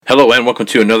Hello and welcome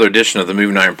to another edition of the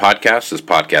Moving Iron Podcast. This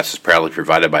podcast is proudly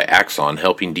provided by Axon,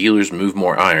 helping dealers move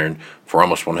more iron for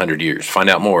almost 100 years. Find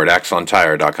out more at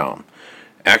axontire.com.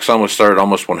 Axon was started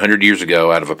almost 100 years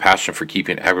ago out of a passion for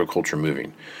keeping agriculture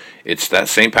moving. It's that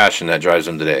same passion that drives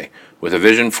them today. With a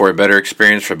vision for a better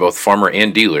experience for both farmer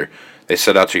and dealer, they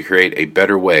set out to create a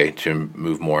better way to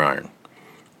move more iron.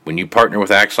 When you partner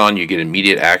with Axon, you get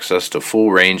immediate access to a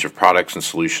full range of products and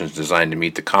solutions designed to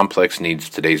meet the complex needs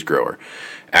of today's grower.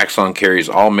 Axon carries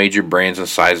all major brands and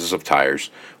sizes of tires,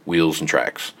 wheels, and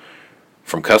tracks.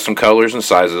 From custom colors and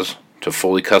sizes to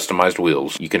fully customized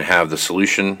wheels, you can have the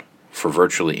solution for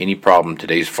virtually any problem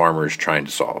today's farmer is trying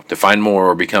to solve. To find more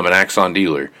or become an Axon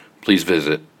dealer, please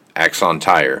visit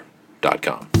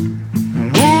axontire.com.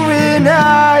 Moving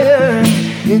iron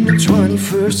in the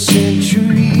 21st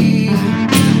century.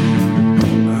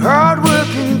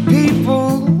 Hard-working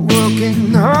people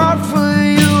working hard for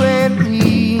you and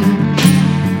me.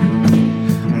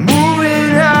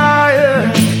 Moving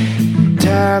iron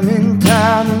time and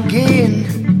time again.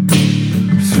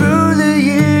 Through the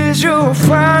years you'll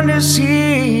find us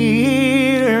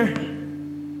here.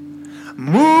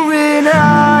 Moving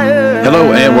iron.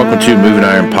 Hello and welcome to Moving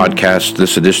Iron Podcast.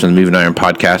 This edition of the Moving Iron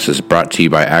Podcast is brought to you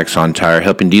by Axon Tire,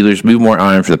 helping dealers move more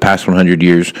iron for the past 100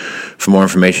 years. For more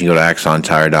information, go to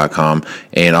axontire.com.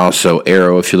 And also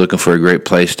Arrow, if you're looking for a great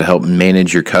place to help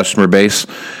manage your customer base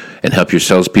and help your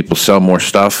salespeople sell more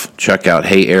stuff, check out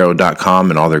heyarrow.com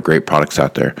and all their great products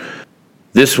out there.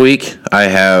 This week, I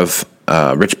have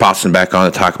Rich Posson back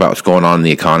on to talk about what's going on in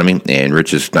the economy. And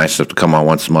Rich is nice enough to come on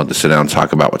once a month to sit down and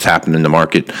talk about what's happening in the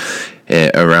market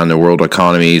around the world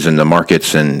economies and the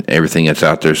markets and everything that's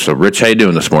out there. So, Rich, how you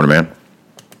doing this morning, man?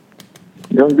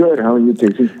 Doing good. How are you,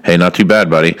 Casey? Hey, not too bad,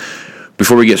 buddy.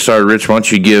 Before we get started, Rich, why don't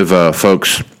you give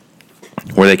folks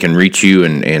where they can reach you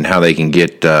and how they can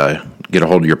get a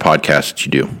hold of your podcast that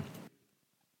you do?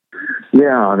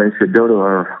 Yeah, they should go to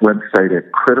our website at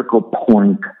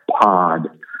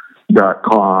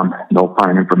criticalpointpod.com. They'll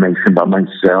find information about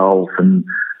myself and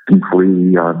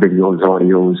free videos,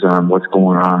 audios on what's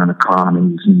going on in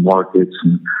economies and markets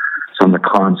and some of the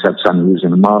concepts I'm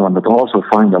using to model them. But they'll also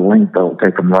find a link that will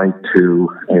take them right to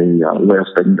a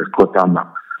list. They can just click on the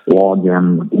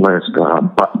login list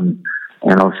button,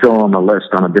 and I'll show them a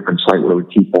list on a different site where we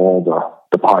keep all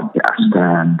the podcasts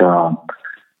and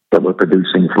that we're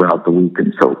producing throughout the week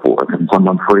and so forth. And some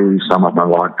are free, some of them are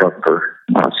locked up for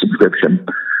subscription.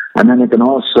 And then you can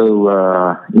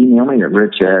also email me at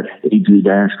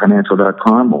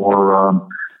rich@ag-financial.com or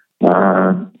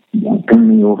ping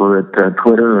me over at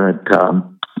Twitter at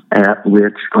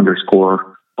rich_Posson,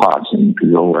 Posson.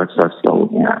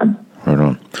 Right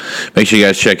on. Make sure you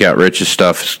guys check out Rich's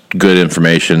stuff. It's good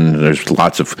information. There's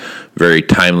lots of very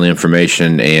timely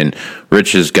information, and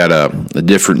Rich has got a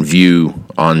different view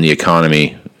on the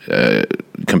economy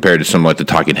compared to some like the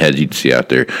talking heads you'd see out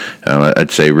there. I'd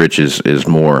say Rich is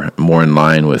more in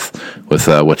line with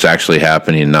what's actually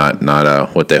happening, not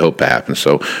what they hope to happen.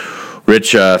 So,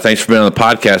 Rich, thanks for being on the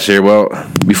podcast here. Well,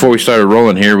 before we started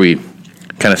rolling here, we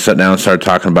kind of sat down and started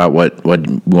talking about what we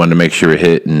wanted to make sure we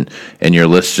hit, and your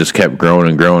list just kept growing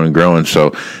and growing and growing.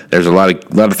 So there's a lot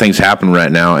of things happening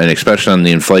right now, and especially on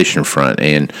the inflation front.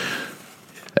 And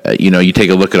you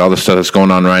take a look at all the stuff that's going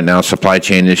on right now, supply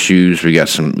chain issues. We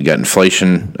got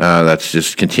inflation that's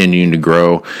just continuing to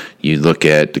grow. You look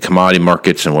at the commodity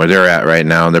markets and where they're at right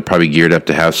now. They're probably geared up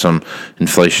to have some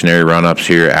inflationary run-ups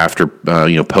here after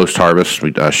post-harvest.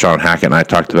 Sean Hackett and I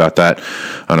talked about that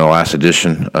on our last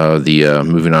edition of the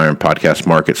Moving Iron Podcast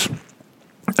Markets.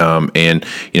 And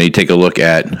you take a look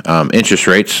at interest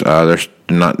rates. They're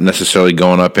not necessarily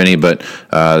going up any, but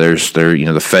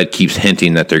the Fed keeps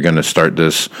hinting that they're going to start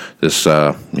this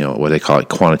what they call it,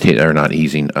 quantitative, or not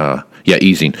easing,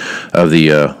 easing of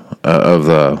the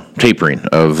tapering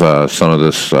of some of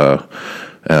this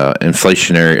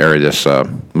inflationary or this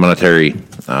monetary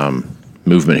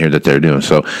movement here that they're doing.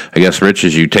 So I guess, Rich,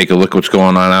 as you take a look at what's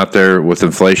going on out there with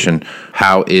inflation,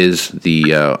 how is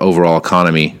the overall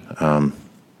economy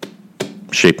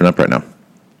shaping up right now?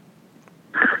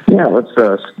 Yeah, let's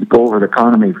go over the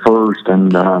economy first,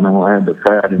 and then we'll add the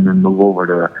Fed, and then move over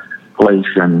to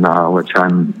inflation, which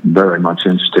I'm very much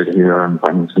interested here. I'm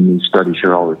finding some new studies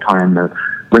here all the time that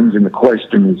brings into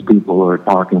question these people who are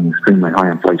talking extremely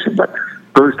high inflation. But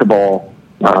first of all,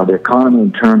 the economy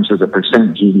in terms of the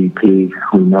percent GDP,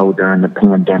 we know during the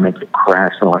pandemic it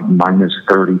crashed to like minus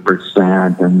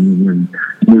 30% and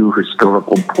new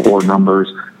historical poor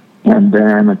numbers. And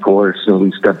then, of course,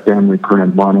 we stepped in, we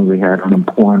printed money, we had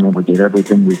unemployment, we did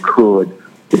everything we could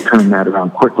to turn that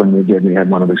around quickly, and we did. We had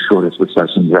one of the shortest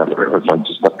recessions ever. It was like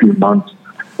just a few months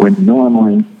when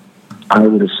normally I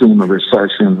would assume a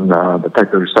recession, the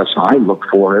type of recession I look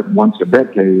for it once a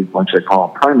decade, once I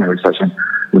call a primary recession,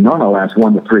 would normally last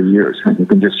 1 to 3 years. And you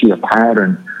can just see a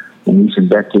pattern in recent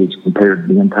decades compared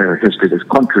to the entire history of this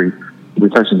country.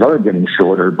 Recessions are getting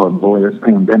shorter, but boy, this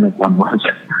pandemic one was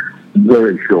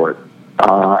very short.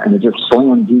 And it just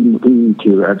slammed GDP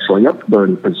to actually up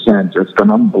 30%. Just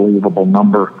an unbelievable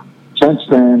number. Since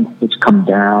then, it's come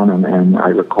down, and I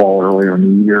recall earlier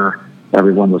in the year,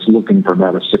 everyone was looking for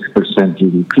about a 6%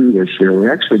 GDP this year. We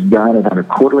actually got it on a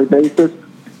quarterly basis,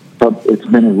 but it's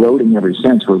been eroding ever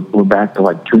since. We're back to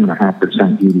like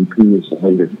 2.5% GDP is the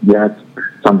latest yet.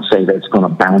 Some say that it's going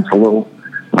to bounce a little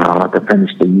to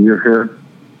finish the year here.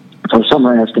 So some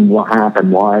are asking what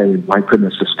happened, why couldn't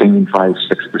it sustain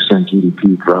 5-6%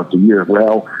 GDP throughout the year?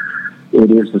 Well, it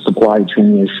is the supply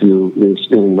chain issue is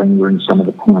still lingering. Some of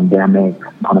the pandemic,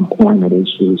 unemployment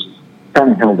issues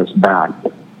kind of held us back.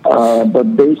 But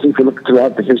basically, if you look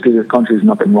throughout the history of the country, there's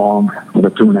nothing wrong with a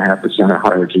 2.5% or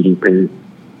higher GDP.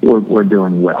 We're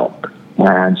doing well.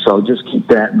 And so just keep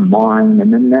that in mind.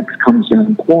 And then next comes the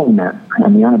unemployment.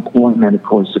 And the unemployment, of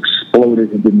course,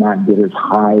 exploded. It did not get as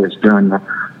high as during the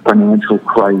financial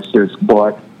crisis,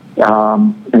 but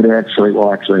it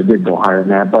actually did go higher than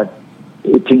that, but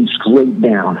it came straight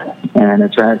down, and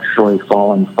it's actually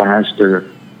falling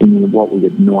faster than what we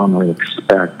would normally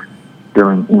expect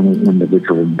during any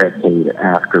individual decade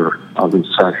after a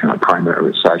recession, a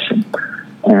primary recession.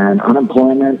 And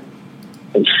unemployment,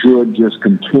 it should just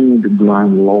continue to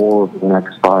grind lower over the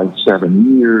next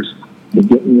 5-7 years. To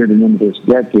get near the end of this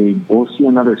decade, we'll see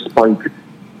another spike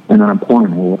in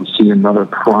unemployment. We'll see another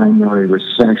primary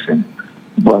recession.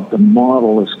 But the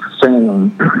model is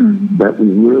saying that we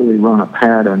really run a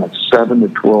pattern of 7 to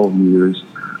 12 years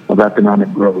of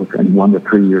economic growth and 1 to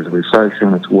 3 years of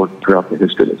recession. It's worked throughout the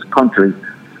history of this country.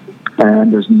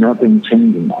 And there's nothing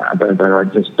changing that. I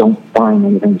just don't find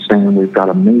anything saying we've got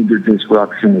a major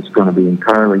disruption. It's going to be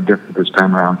entirely different this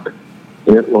time around.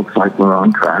 It looks like we're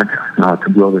on track to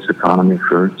grow this economy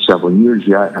for several years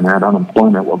yet, and that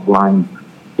unemployment will grind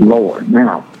lower.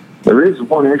 Now, there is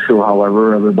one issue,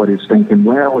 however. Everybody's thinking,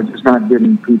 well, we're just not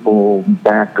getting people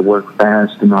back to work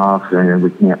fast enough, and we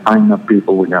can't find enough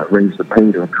people. We got to raise the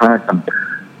pay to attract them.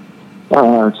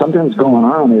 Something that's going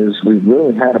on is we've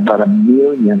really had about 1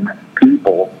 million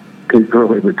people take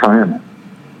early retirement.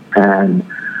 And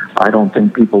I don't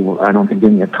think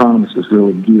any economist is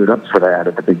really geared up for that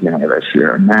at the beginning of this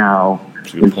year. Now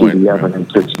we see the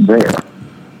evidence that's there.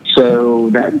 So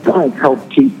that does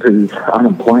help keep the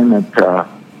unemployment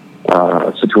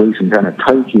situation kind of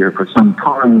tight here for some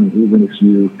time. Even if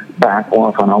you back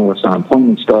off on all this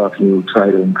unemployment stuff, you try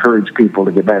to encourage people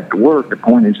to get back to work. The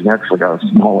point is, you've actually got a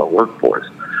smaller workforce.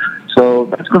 So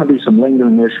that's going to be some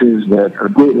lingering issues that are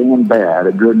good and bad.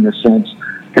 A good in the sense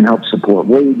can help support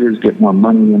wages, get more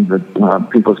money into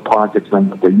people's pockets than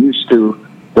what they used to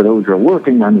for those who are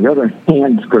working. On the other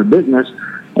hand, for business,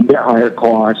 a bit higher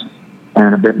cost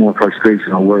and a bit more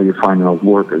frustration on where you're finding those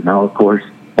workers. Now, of course,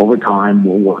 over time,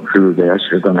 we'll work through this.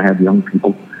 You're going to have young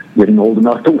people getting old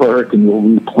enough to work, and we'll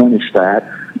replenish that.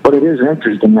 But it is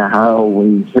interesting how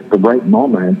we hit the right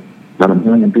moment that 1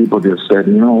 million people just said,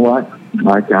 you know what,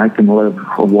 I can live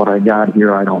for what I got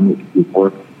here. I don't need to keep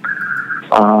working.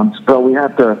 So we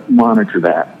have to monitor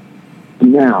that.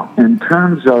 Now, in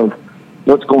terms of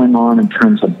what's going on in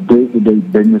terms of day-to-day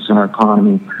business in our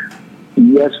economy,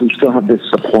 yes, we still have this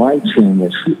supply chain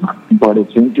issue, but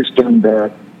it's interesting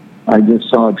that I just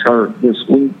saw a chart this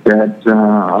week that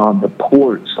the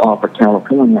ports off of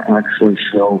California actually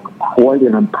show quite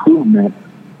an improvement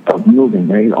of moving.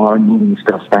 They are moving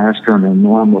stuff faster than they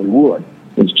normally would.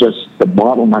 It's just the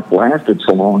bottleneck lasted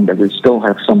so long that we still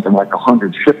have something like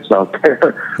 100 ships out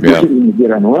there waiting to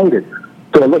get unloaded.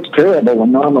 So it looks terrible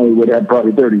when normally we'd have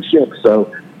probably 30 ships.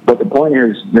 So, but the point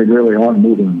is they really are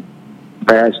moving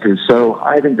faster. So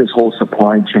I think this whole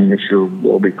supply chain issue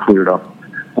will be cleared up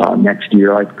next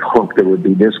year. I hope it would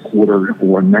be this quarter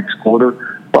or next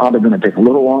quarter. Probably going to take a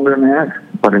little longer than that,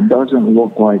 but it doesn't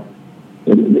look like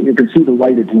you can see the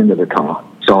light at the end of the tunnel.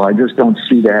 So I just don't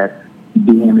see that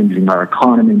damaging our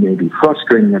economy. May be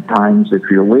frustrating at times if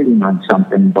you're waiting on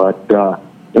something, but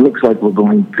it looks like we're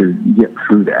going to get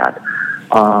through that.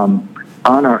 On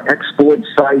our export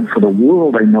side for the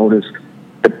world, I noticed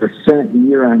the percent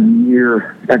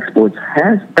year-on-year exports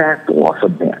has backed off a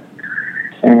bit.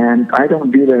 And I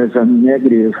don't view that as a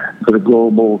negative for the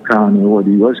global economy or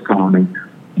the U.S. economy,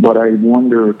 but I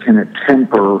wonder, can it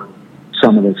temper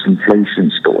some of this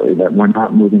inflation story that we're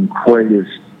not moving quite as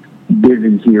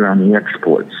busy here on the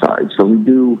export side? So we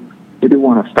do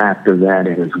want to factor that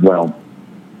in as well.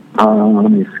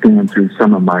 Let me scan through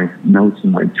some of my notes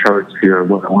and my charts here,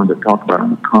 what I wanted to talk about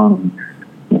on the economy.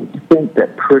 I think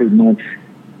that pretty much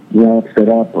wraps it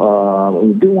up.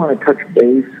 We do want to touch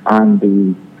base on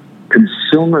the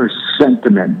consumer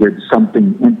sentiment. Did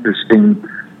something interesting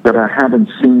that I haven't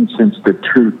seen since the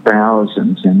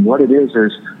 2000s. And what it is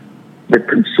the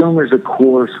consumers, of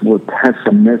course, were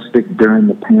pessimistic during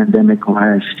the pandemic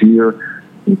last year.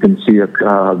 You can see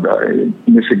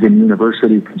Michigan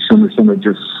University consumer sentiment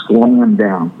just slammed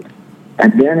down.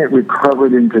 And then it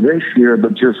recovered into this year,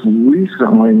 but just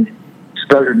recently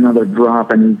started another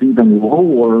drop and is even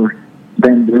lower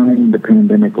than during the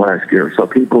pandemic last year. So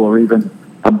people are even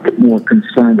a bit more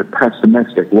concerned or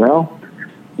pessimistic. Well,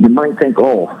 you might think,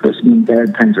 this means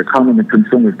bad things are coming, the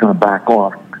consumer's going to back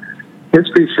off.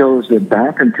 History shows that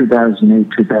back in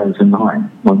 2008,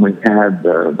 2009, when we had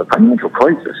the financial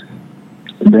crisis,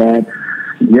 that,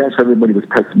 yes, everybody was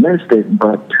pessimistic,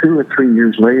 but 2 or 3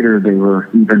 years later, they were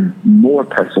even more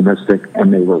pessimistic,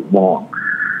 and they were wrong.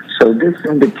 So this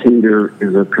indicator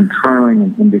is a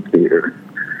contrarian indicator,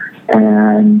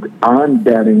 and I'm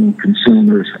betting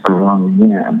consumers around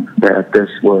again that this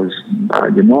was,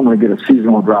 you normally get a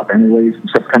seasonal drop anyways. In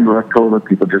September, October,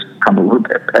 people just become a little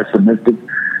bit pessimistic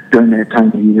during that time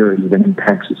of year. It even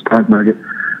impacts the stock market.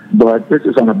 But this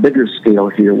is on a bigger scale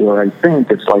here where I think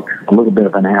it's like a little bit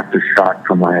of an aftershock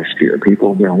from last year.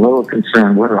 People get a little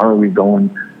concerned, where are we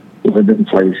going with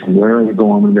inflation? Where are we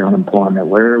going with unemployment?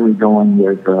 Where are we going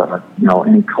with,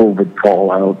 any COVID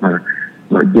fallout or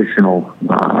additional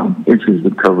issues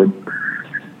with COVID?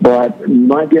 But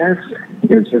my guess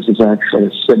is this is actually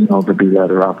a signal to be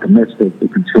rather optimistic. The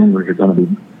consumers are going to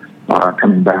be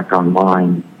coming back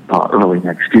online early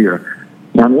next year.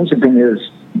 Now, the interesting thing is,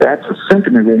 that's a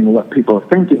sentiment reading what people are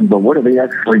thinking, but what are they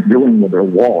actually doing with their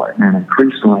wallet? And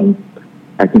increasingly,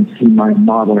 I can see my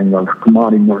modeling of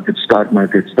commodity markets, stock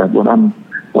markets, that what I'm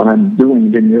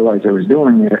doing, didn't realize I was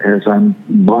doing it, is I'm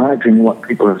monitoring what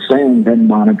people are saying, then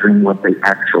monitoring what they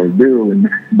actually do. And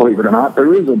believe it or not,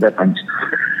 there is a difference.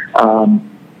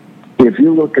 If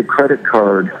you look at credit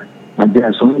card and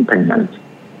gasoline payments,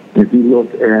 if you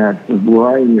look at a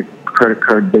variety of credit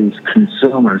card-based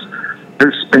consumers,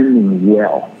 they're spending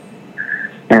well.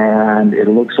 And it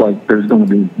looks like there's going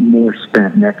to be more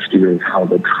spent next year is how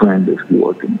the trend is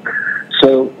working.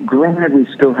 So granted, we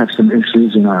still have some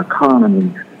issues in our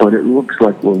economy, but it looks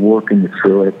like we're working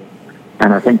through it.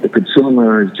 And I think the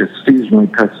consumer is just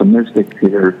seasonally pessimistic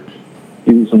here.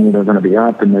 Seasonally, they're going to be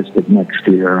optimistic next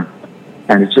year.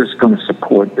 And it's just going to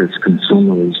support this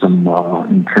consumerism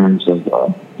in terms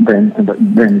of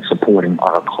then supporting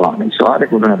our economy. So I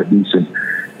think we're going to have a decent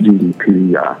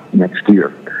GDP next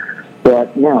year.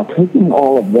 But now, taking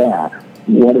all of that,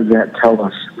 what does that tell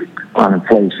us on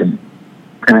inflation?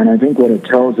 And I think what it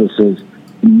tells us is,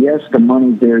 yes, the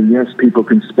money's there. Yes, people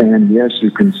can spend. Yes,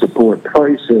 you can support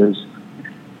prices.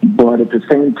 But at the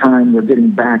same time, we're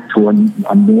getting back to a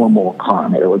normal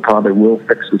economy. It probably will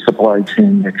fix the supply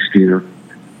chain next year.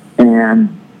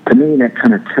 And to me, that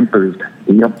kind of tempers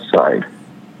the upside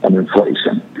of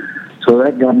inflation. So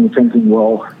that got me thinking,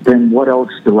 well, then what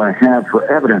else do I have for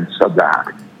evidence of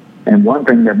that? And one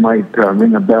thing that might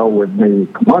ring a bell with the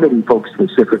commodity folks,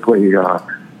 specifically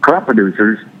crop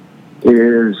producers,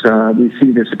 is we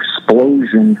see this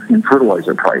explosion in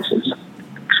fertilizer prices,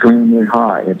 extremely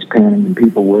high. It's panicking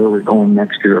people where we're going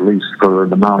next year, at least for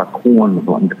the amount of corn we're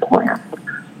going to plant.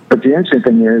 But the interesting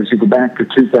thing is, you go back to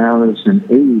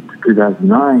 2008,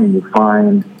 2009, and you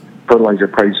find fertilizer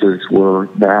prices were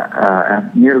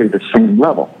at nearly the same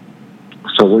level.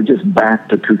 So we're just back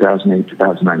to 2008,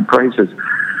 2009 prices.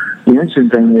 The interesting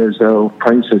thing is, though,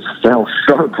 prices fell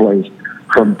sharply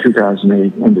from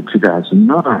 2008 into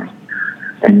 2009.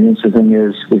 And the interesting thing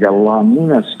is, we got a La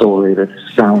Nina story that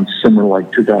sounds similar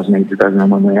like 2008, 2009,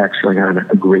 when we actually had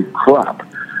a great crop,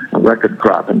 a record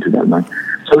crop in 2009.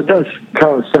 So it does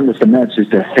kind of send us a message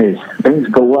that, hey, things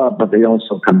go up, but they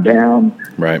also come down.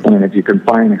 Right. And if you can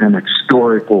find an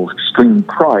historical extreme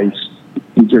price,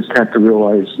 you just have to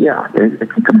realize, it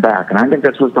can come back. And I think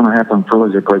that's what's going to happen with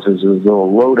fertilizer prices, is they'll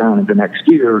roll down into next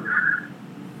year,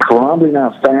 probably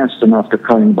not fast enough to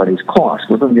cut anybody's cost.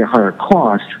 We're going to get higher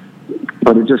cost,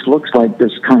 but it just looks like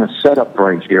this kind of setup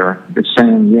right here. It's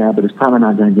saying, but it's probably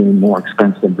not going to get any more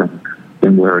expensive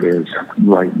than where it is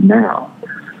right now.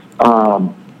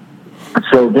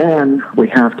 So then we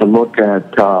have to look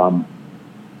at what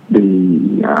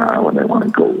I want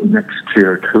to go next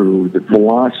here to the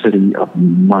velocity of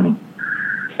money.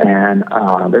 And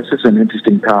this is an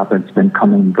interesting topic that's been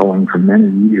coming and going for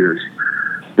many years.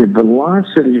 The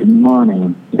velocity of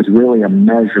money is really a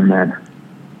measurement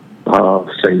of,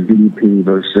 say, GDP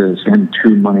versus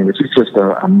M2 money, which is just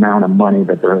an amount of money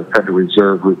that the Federal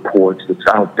Reserve reports that's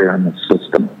out there in the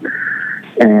system.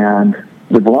 And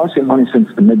the velocity of money since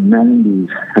the mid-90s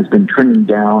has been trending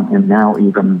down and now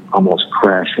even almost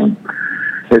crashing.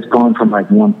 It's gone from like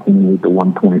 1.8 to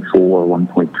 1.4 or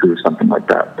 1.2 or something like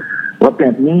that. What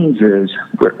that means is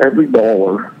for every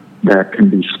dollar that can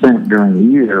be spent during the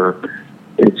year,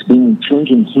 it's being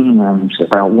changing hands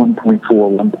about 1.4,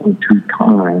 1.2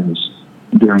 times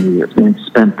during the year. It's being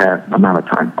spent that amount of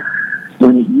time.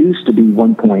 When it used to be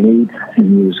 1.8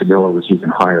 and years ago, it was even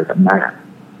higher than that.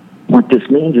 What this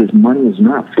means is money is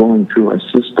not flowing through our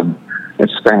system as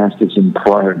fast as in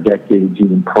prior decades,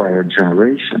 even prior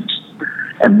generations.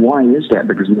 And why is that?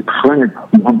 Because we printed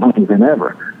more money than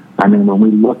ever. I mean, when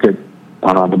we look at the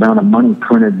amount of money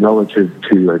printed relative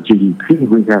to GDP,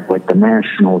 we have like the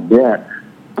national debt,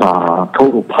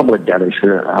 total public debt, has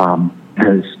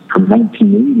from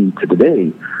 1980 to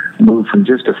today moved from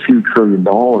just a few $1 trillion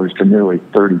to nearly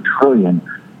 $30 trillion.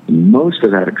 Most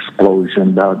of that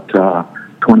explosion, about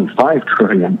 $25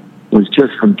 trillion, was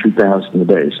just from 2000 to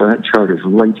today. So that chart is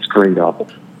right straight up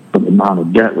from the amount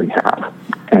of debt we have.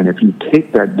 And if you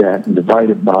take that debt and divide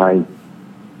it by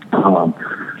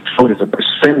what is a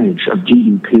percentage of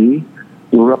GDP,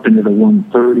 we're up into the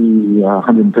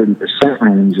 130%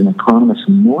 range, and economists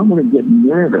normally get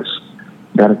nervous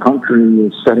that a country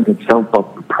is setting itself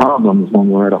up for problems when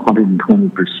we're at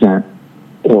 120%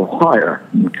 or higher,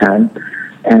 okay?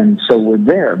 And so we're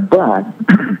there, but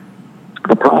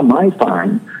the problem I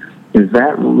find is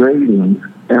that rating,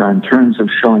 in terms of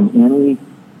showing any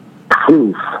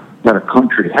proof that a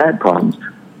country had problems,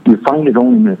 you find it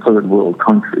only in the third world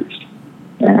countries.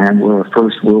 And we're a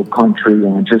first world country,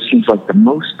 and it just seems like the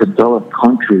most developed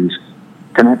countries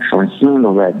can actually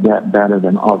handle that debt better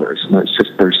than others. And it's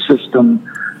just their system,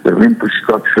 their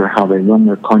infrastructure, how they run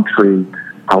their country,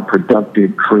 how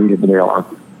productive, creative they are.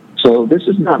 So this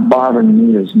is not bothering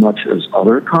me as much as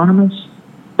other economists,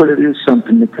 but it is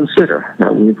something to consider,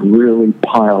 that we've really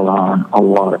piled on a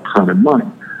lot of printed money.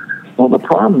 Well, the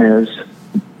problem is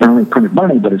not only printed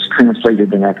money, but it's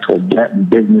translated in actual debt in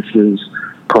businesses,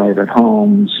 private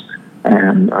homes,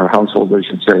 and our households, I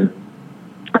should say,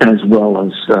 as well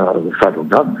as the federal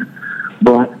government.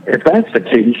 But if that's the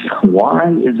case,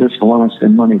 why is this velocity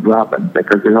of money dropping?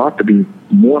 Because there ought to be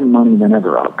more money than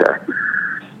ever out there.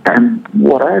 And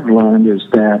what I've learned is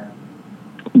that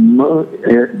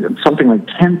something like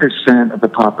 10% of the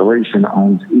population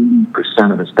owns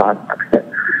 80% of the stock market.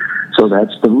 So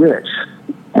that's the rich.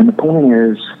 And the point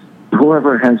is,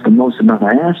 whoever has the most amount of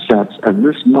assets, as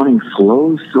this money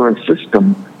flows through our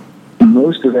system,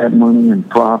 most of that money in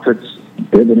profits,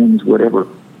 dividends, whatever,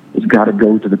 has got to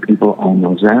go to the people who own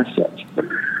those assets.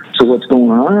 So what's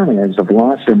going on is the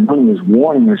velocity of money is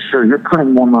warning us, sure, you're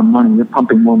printing more money, you're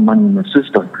pumping more money in the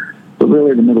system, but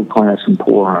really the middle class and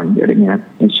poor aren't getting it.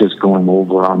 It's just going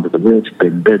over onto the rich,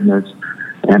 big business.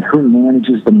 And who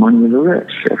manages the money of the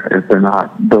rich? If they're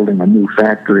not building a new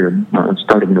factory or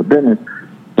starting a business,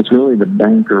 it's really the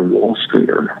banker, Wall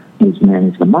Streeter, who's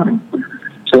managing the money.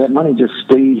 So that money just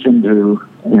stays into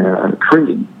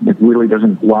trading. It really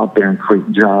doesn't go out there and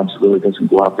create jobs. It really doesn't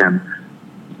go out there and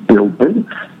build business.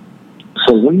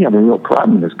 So we have a real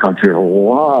problem in this country. A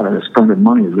lot of this printed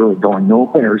money is really going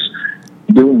nowhere,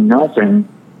 doing nothing,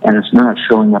 and it's not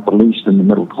showing up, at least in the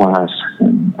middle class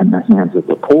and the hands of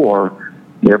the poor.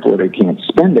 Therefore, they can't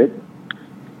spend it.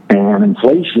 And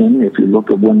inflation, if you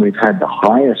look at when we've had the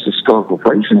highest historical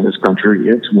inflation in this country,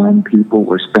 it's when people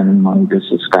were spending money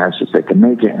just as fast as they could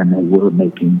make it, and they were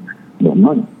making more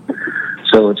money.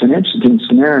 So it's an interesting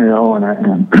scenario, and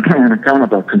a kind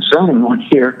of a concerning one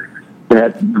here,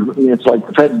 that it's like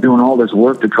the Fed's doing all this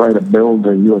work to try to build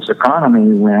the U.S.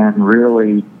 economy when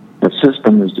really the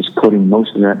system is just putting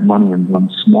most of that money in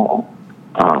one small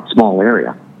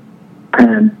area.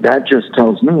 And that just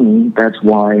tells me that's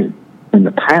why in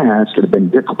the past it had been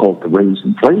difficult to raise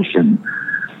inflation,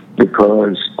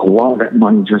 because a lot of that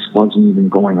money just wasn't even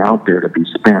going out there to be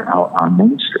spent out on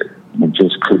Main Street. It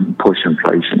just couldn't push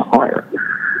inflation higher.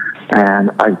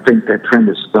 And I think that trend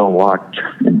is still locked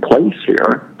in place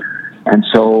here. And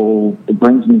so it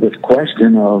brings me this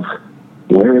question of,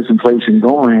 where is inflation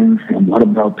going? And what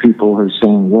about people who are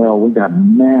saying, well, we got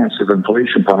massive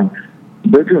inflation coming?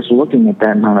 They're just looking at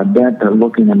that amount of debt. They're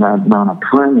looking at that amount of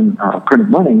printed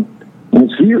money, and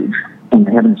it's huge. And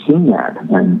they haven't seen that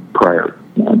in prior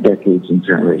decades and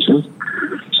generations.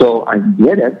 So I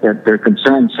get it that they're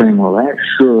concerned, saying, well, that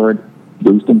should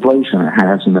boost inflation. It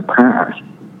has in the past.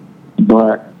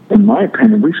 But in my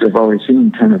opinion, we should have already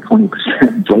seen 10 or 20%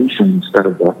 inflation instead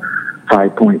of the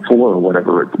 5.4 or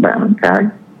whatever it's been, okay?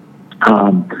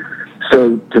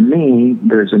 So to me,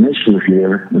 there's an issue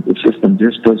here that the system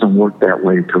just doesn't work that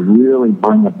way to really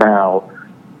bring about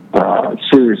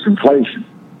serious inflation.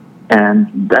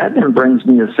 And that then brings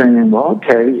me to saying, well,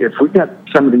 okay, if we got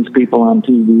some of these people on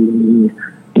TV,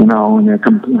 and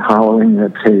they're hollering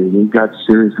that, hey, we've got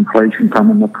serious inflation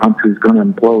coming, the country's going to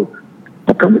implode.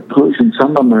 The conclusion,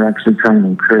 some of them are actually trying to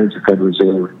encourage the Federal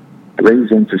Reserve to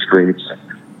raise interest rates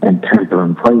and temper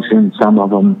inflation. Some of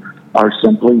them are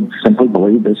simply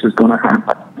believe this is going to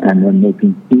happen, and then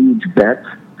making huge bets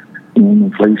in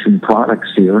inflation products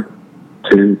here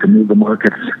to move the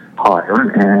markets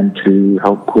higher and to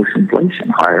help push inflation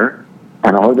higher.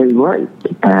 And are they right?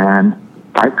 And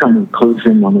I've come to the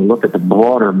conclusion when we look at the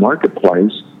broader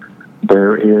marketplace,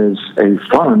 there is a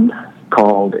fund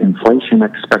called Inflation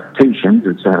Expectations.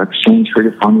 It's an exchange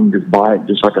traded fund. You just buy it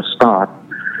just like a stock.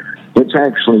 It's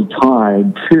actually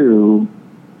tied to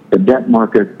the debt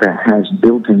market that has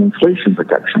built-in inflation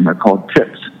protection. They're called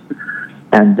TIPS.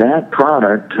 And that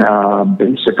product,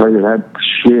 basically, that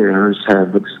shares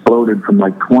have exploded from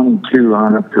like 22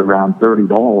 on up to around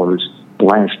 $30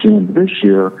 last year and this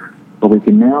year. But we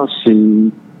can now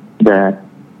see that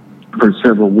for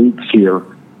several weeks here,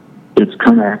 it's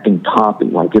kind of acting toppy,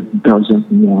 like it doesn't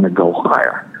want to go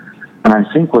higher. And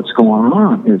I think what's going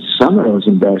on is some of those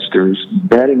investors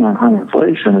betting on high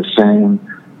inflation are saying,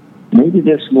 maybe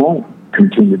this won't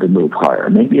continue to move higher.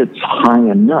 Maybe it's high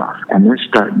enough, and they're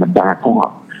starting to back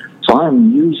off. So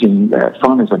I'm using that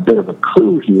fund as a bit of a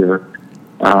clue here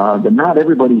that not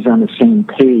everybody's on the same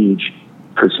page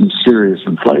for some serious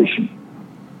inflation.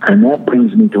 And that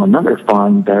brings me to another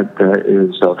fund that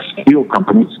is a steel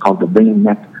company. It's called the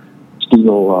Bayonet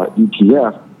Steel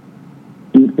ETF.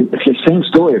 It's the same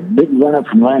story, a big run-up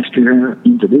from last year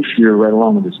into this year right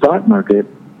along with the stock market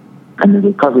and the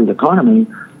recovery of the economy.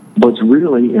 But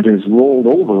really, it has rolled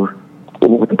over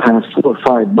the past 4 or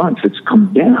 5 months. It's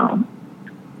come down.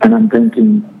 And I'm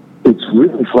thinking it's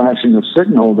really flashing a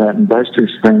signal that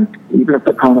investors think, even if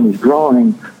the economy is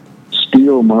growing,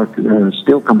 steel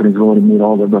companies have already made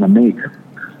all they're going to make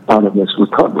out of this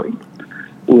recovery,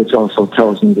 which also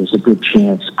tells me there's a good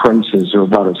chance prices are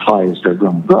about as high as they're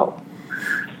going to go.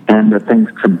 And that things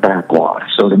can back off.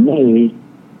 So to me,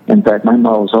 in fact, my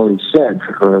model's already said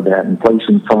for that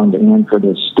inflation fund and for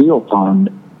the steel fund,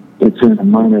 it's in a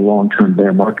minor long-term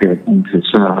bear market into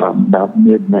about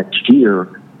mid-next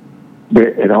year.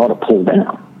 It ought to pull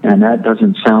down. And that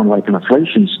doesn't sound like an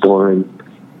inflation story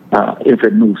if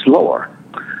it moves lower.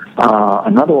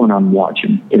 Another one I'm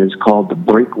watching is called the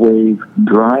Breakwave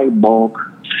Dry Bulk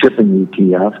Shipping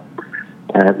ETF.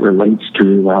 And it relates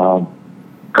to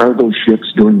cargo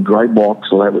ships doing dry bulk,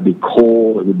 so that would be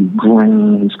coal, it would be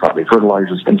grains, probably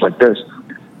fertilizers, things like this.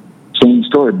 Same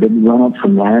story, big run-up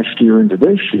from last year into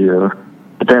this year,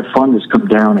 but that fund has come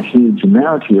down a huge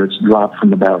amount here. It's dropped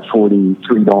from about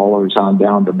 $43 on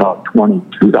down to about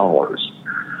 $22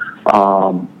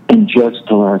 in just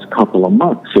the last couple of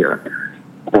months here.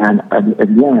 And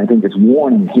again, I think it's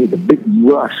warning, hey, the big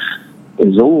rush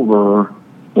is over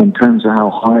in terms of how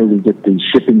high we get the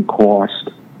shipping cost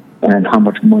and how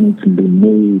much money can be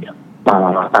made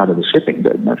out of the shipping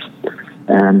business.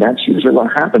 And that's usually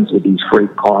what happens with these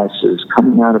freight costs is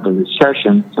coming out of a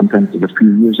recession, sometimes it's a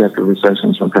few years after a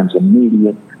recession, sometimes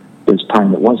immediate. This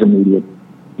time it was immediate.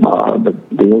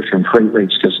 The ocean freight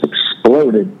rates just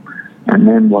exploded. And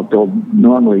then what they'll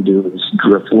normally do is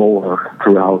drift lower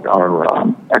throughout our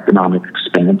economic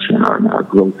expansion, our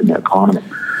growth in the economy.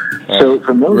 So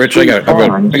from those Rich, I got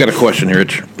a question here,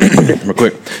 Rich, real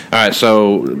quick. All right,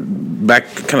 so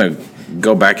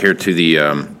go back here to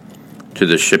the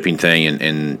shipping thing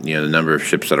and the number of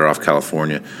ships that are off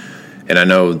California, and I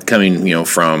know coming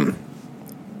from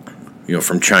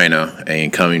China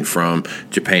and coming from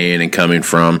Japan and coming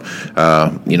from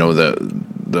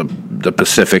the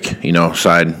Pacific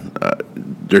side,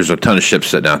 there's a ton of ships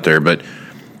sitting out there, but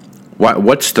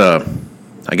what's the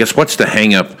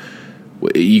hang up?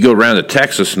 You go around to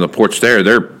Texas and the ports there,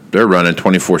 they're running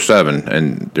 24/7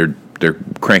 and they're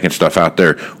cranking stuff out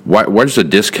there. Where's the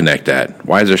disconnect at?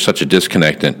 Why is there such a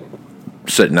disconnect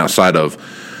sitting outside of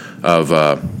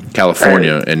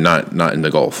California and not in the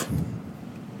Gulf?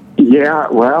 Yeah,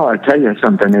 well, I tell you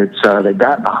something. It's they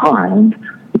got behind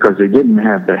because they didn't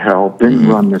have the help, didn't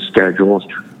run the schedules.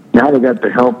 Now they got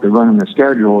the help, they're running the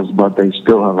schedules, but they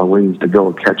still have a ways to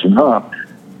go catching up.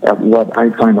 What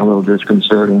I find a little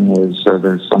disconcerting is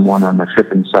there's someone on the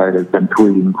shipping side has been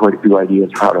tweeting quite a few ideas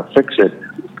how to fix it.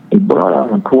 He brought out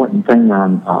an important thing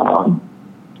on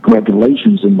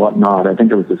regulations and whatnot. I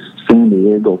think it was the San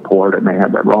Diego port. I may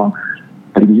have that wrong.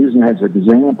 But he was using it as an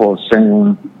example,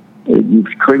 saying you've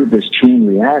created this chain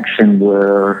reaction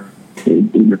where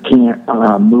you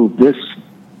can't move this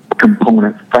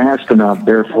component fast enough,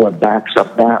 therefore it backs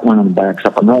up that one and backs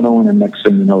up another one, and next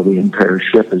thing you know, the entire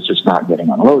ship is just not getting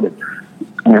unloaded.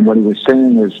 And what he was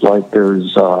saying is like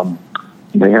there's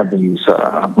they have these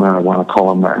I want to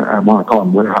call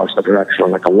them warehouse, but they're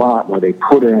actually like a lot where they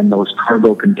put in those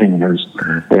cargo containers.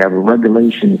 They have a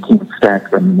regulation you can't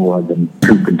stack them more than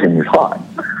 2 containers high.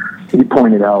 He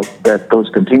pointed out that those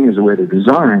containers, the way they're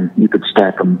designed, you could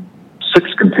stack them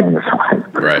 6 containers high.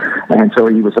 Right. And so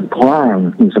he was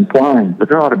implying that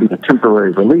there ought to be a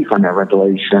temporary relief on that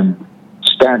regulation,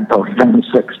 stack those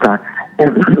 6 times.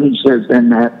 And he says then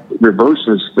that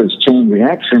reverses this chain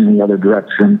reaction in the other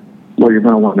direction, where you're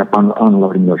going to wind up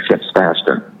unloading those ships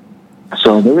faster.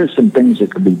 So there is some things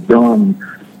that could be done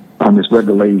on this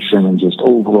regulation and just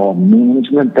overall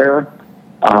management there.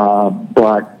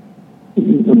 But,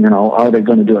 are they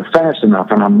going to do it fast enough?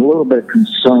 And I'm a little bit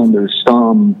concerned there's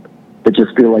some that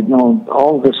just feel like, no,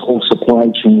 all this whole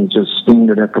supply chain is just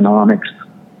standard economics.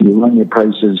 You run your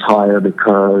prices higher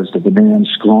because the demand's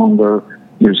stronger.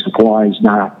 Your supply's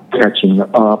not catching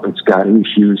up. It's got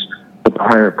issues. But the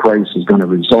higher price is going to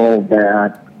resolve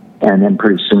that, and then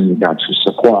pretty soon you got your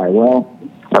supply. Well,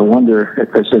 I wonder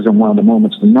if this isn't one of the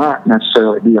moments to not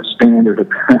necessarily be a standard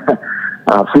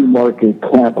free market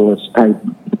capitalist type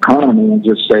economy and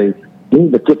just say, we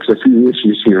need to fix a few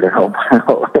issues here to help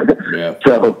out. Yeah.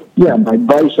 So, my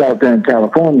advice out there in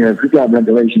California, if you've got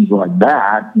regulations like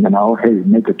that, hey,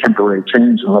 make a temporary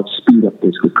change and let's speed up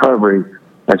this recovery,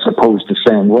 as opposed to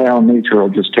saying, well, nature will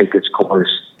just take its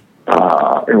course.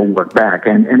 It'll work back.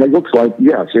 And it looks like,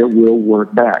 yes, it will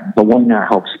work back. But why not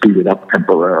help speed it up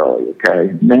temporarily,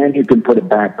 okay? Then you can put it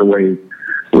back the way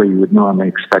you would normally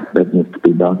expect business to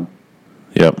be done.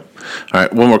 Yep. All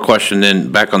right, one more question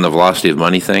then, back on the velocity of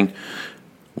money thing.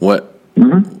 What,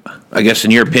 I guess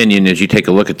in your opinion, as you take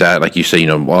a look at that, like you say,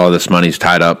 all this money's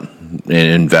tied up in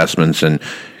investments and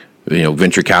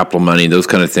venture capital money, those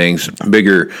kind of things.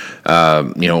 Bigger,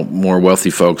 more wealthy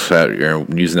folks that are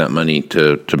using that money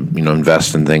to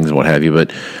invest in things and what have you.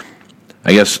 But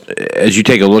I guess as you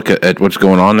take a look at what's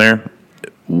going on there,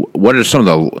 what are some of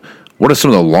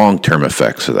the long-term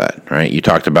effects of that? Right? You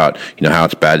talked about how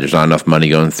it's bad. There's not enough money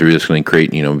going through. It's going to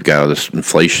create we've got all this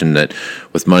inflation that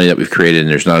with money that we've created, and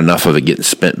there's not enough of it getting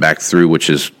spent back through, which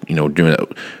is doing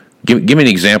it. Give me an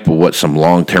example of what some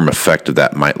long-term effect of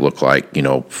that might look like,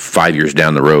 5 years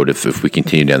down the road if we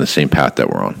continue down the same path that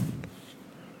we're on.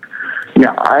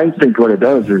 Yeah, I think what it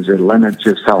does is it limits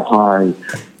just how high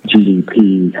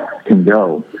GDP can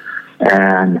go.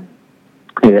 And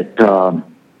it,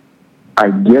 I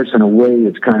guess in a way,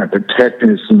 it's kind of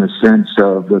protecting us in the sense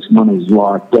of this money's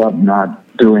locked up,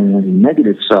 not doing any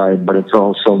negative side, but it's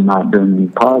also not doing any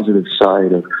positive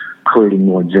side of creating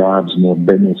more jobs, more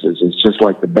businesses. It's just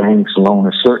like the banks loan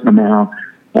a certain amount,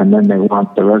 and then they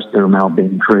want the rest of their amount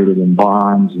being traded in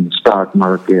bonds and the stock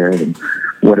market and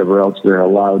whatever else they're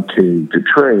allowed to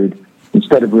trade,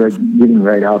 instead of getting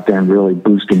right out there and really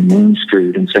boosting Main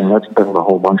Street and saying, let's build a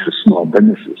whole bunch of small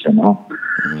businesses,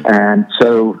 And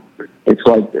so it's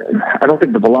like, I don't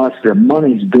think the velocity of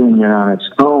money is doing it on its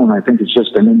own. I think it's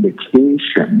just an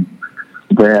indication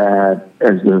that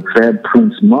as the Fed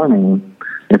prints money,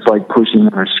 it's like pushing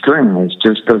on a string. It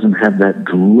just doesn't have that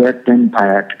direct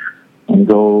impact and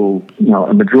go,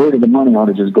 a majority of the money ought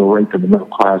to just go right to the middle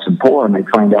class and poor, and they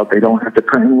find out they don't have to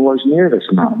print anywhere near this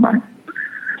amount of money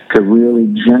to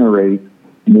really generate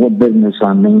more business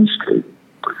on Main Street.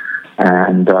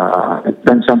 And it's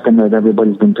been something that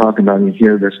everybody's been talking about. You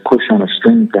hear this push on a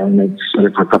string thing. They've said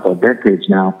it for a couple of decades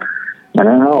now. And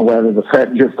I don't know whether the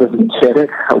Fed just doesn't get it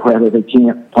or whether they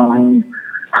can't find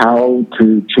how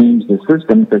to change the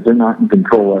system because they're not in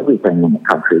control of everything in the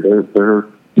country. Their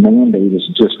mandate is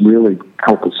just really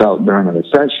help us out during a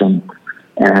recession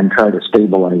and try to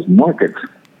stabilize markets.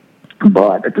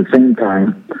 But at the same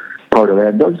time, part of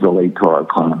that does relate to our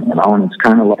economy, and it's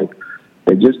kind of like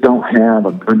they just don't have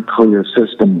a good, clear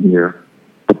system here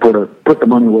to put the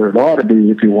money where it ought to be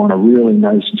if you want a really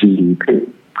nice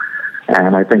GDP.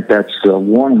 And I think that's a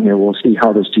warning here. We'll see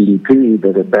how this GDP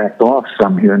that it backed off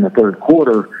some here in the third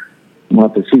quarter. We'll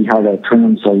have to see how that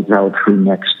translates out through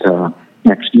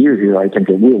next year here. I think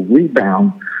it will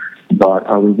rebound, but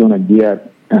are we going to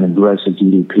get an aggressive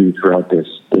GDP throughout this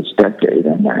decade?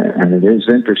 And it is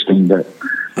interesting that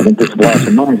I think this blast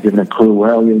of money is giving a clue.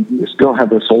 Well, you still have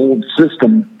this old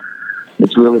system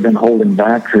that's really been holding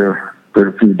back here for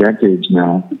a few decades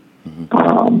now,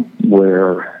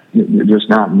 where you're just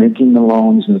not making the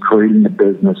loans and creating the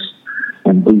business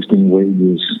and boosting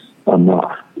wages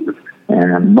enough.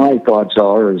 And my thoughts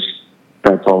are is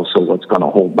that's also what's going to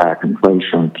hold back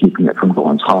inflation, keeping it from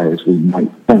going as high as we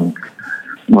might think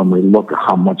when we look at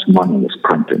how much money is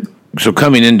printed. So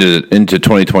coming into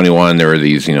 2021, there were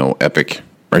these, epic.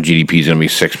 Our GDP is going to be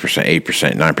 6%,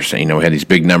 8%, 9%. We had these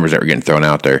big numbers that were getting thrown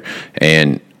out there,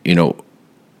 and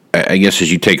I guess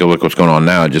as you take a look at what's going on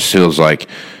now, it just feels like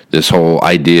this whole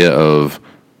idea of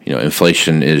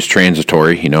inflation is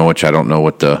transitory. Which I don't know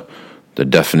what the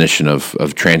definition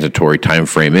of transitory time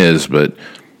frame is, but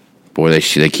boy,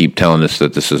 they keep telling us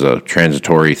that this is a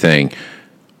transitory thing.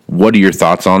 What are your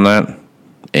thoughts on that?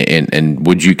 And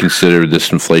would you consider this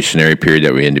inflationary period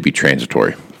that we're in to be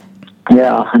transitory?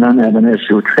 Yeah, and I'm having an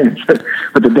issue with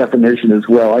the definition as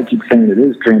well. I keep saying it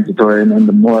is transitory, and then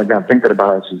the more I got thinking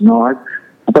about it, I says, no, I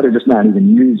better just not even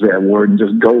use that word and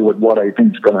just go with what I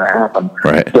think is going to happen.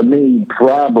 Right. For me,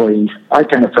 probably, I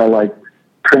kind of felt like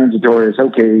transitory is,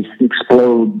 okay,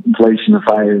 explode inflation to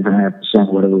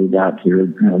 5.5%, whatever we got here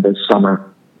this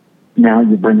summer. Now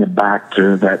you bring it back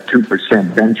to that 2%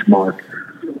 benchmark.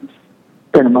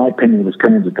 And in my opinion, it was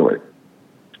transitory.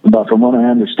 But from what I'm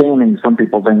understanding, some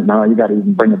people think, no, you got to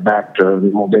even bring it back to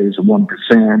the old days of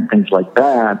 1%, things like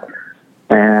that.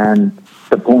 And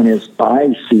the point is,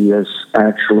 I see us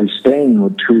actually staying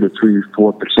with 2 to 3,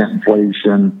 4%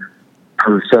 inflation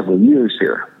for several years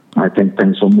here. I think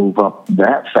things will move up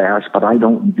that fast, but I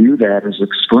don't view that as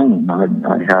extreme.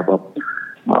 I have a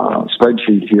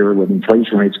spreadsheet here with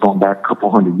inflation rates going back a couple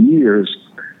hundred years.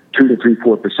 2 to 3,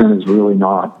 4% is really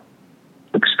not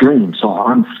extreme, so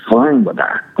I'm fine with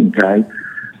that. Okay,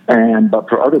 but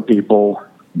for other people,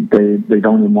 they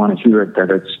don't even want to hear it that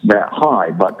it's that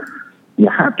high. But you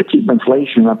have to keep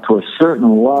inflation up to a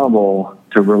certain level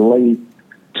to relate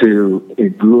to a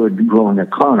good growing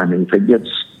economy. If it gets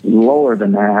lower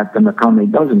than that, then the economy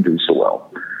doesn't do so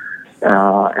well.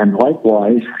 And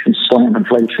likewise, if you slam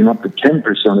inflation up to 10%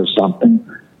 or something,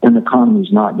 then the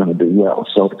economy's not going to do well.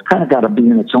 So it's kind of got to be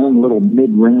in its own little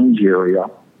mid-range area.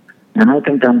 And I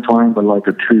think I'm fine with like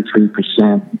a 2,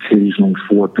 3%, occasionally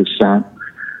 4%.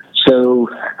 So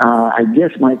I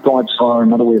guess my thoughts are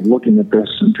another way of looking at this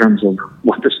in terms of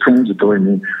what does transitory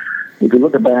mean. If you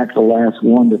look back the last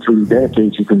 1 to 3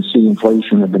 decades, you can see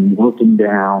inflation had been working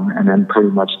down and then pretty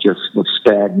much just was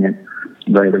stagnant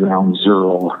right around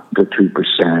 0 to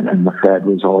 2%. And the Fed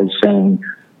was always saying,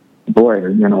 boy,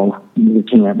 we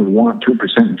want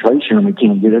 2% inflation and we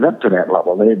can't get it up to that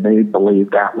level. They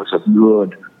believed that was a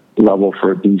good level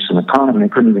for a decent economy. They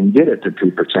couldn't even get it to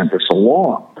 2% for so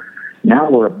long. Now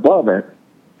we're above it,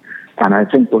 and I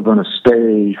think we're going to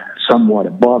stay somewhat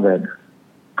above it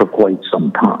for quite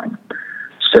some time.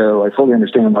 So I fully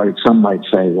understand why some might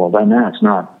say, well, then that's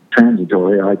not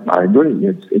transitory. I agree.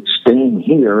 It's staying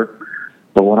here.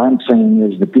 But what I'm saying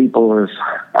is the people are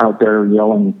out there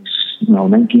yelling,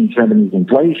 1970s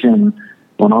inflation,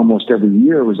 when almost every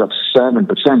year was up 7%.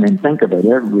 I mean, think of it.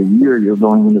 Every year you're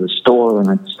going into the store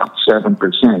and it's up 7%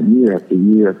 year after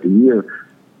year after year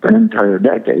for an entire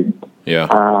decade. Yeah.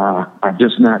 I've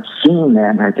just not seen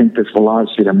that, and I think this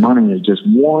velocity of money is just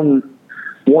one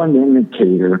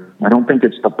indicator. I don't think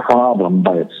it's the problem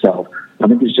by itself. I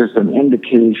think it's just an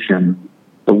indication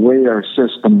the way our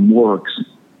system works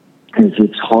is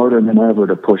it's harder than ever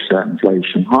to push that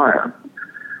inflation higher.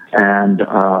 And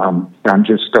I'm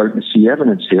just starting to see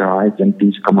evidence here. I think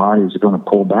these commodities are going to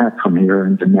pull back from here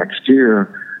into next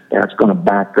year. That's going to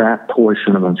back that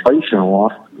portion of inflation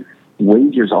off.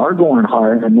 Wages are going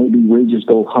higher, and maybe wages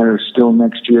go higher still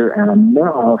next year, and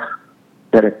enough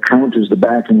that it counters the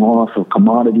backing off of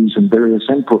commodities and various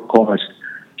input costs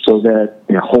so that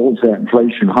it holds that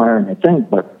inflation higher than I think.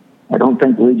 But I don't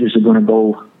think wages are going to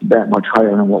go that much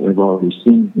higher than what we've already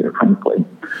seen here, frankly.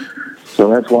 So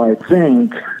that's why I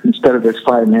think instead of this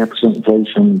 5.5%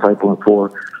 inflation,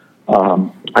 5.4%,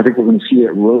 I think we're going to see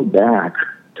it roll back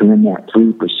to in that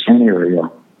 3% area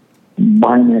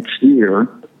by next year.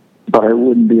 But I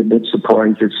wouldn't be a bit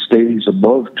surprised if it stays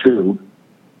above 2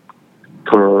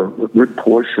 for a good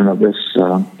portion of this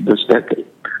decade.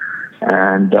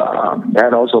 And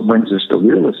that also brings us to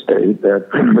real estate. That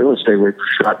real estate rate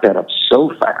shot that up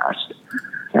so fast,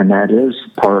 and that is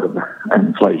part of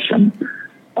inflation.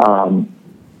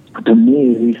 To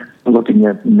me, looking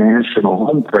at national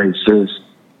home prices,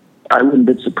 I wouldn't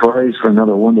be surprised for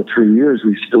another 1 to 3 years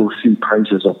we still see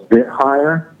prices a bit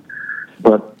higher,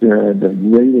 but the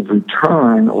rate of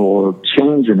return or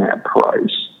change in that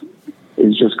price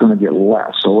is just going to get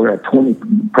less. So we're at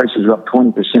prices are up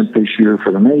 20% this year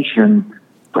for the nation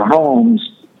for homes.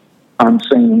 I'm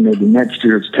saying maybe next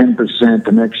year it's 10%,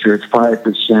 the next year it's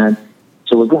 5%.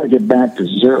 So we're going to get back to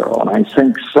 0. And I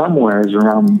think somewhere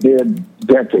around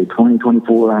mid-decade,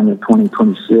 2024 and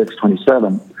 2026,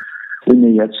 27, we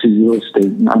may yet see real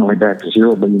estate not only back to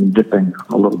zero, but even dipping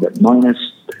a little bit minus.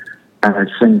 And I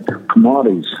think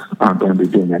commodities aren't going to be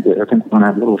doing that. I think when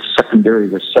that little secondary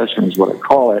recession is what I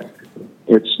call it,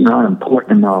 it's not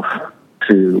important enough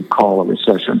to call a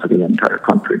recession for the entire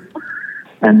country.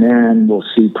 And then we'll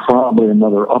see probably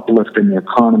another uplift in the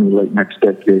economy late next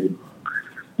decade.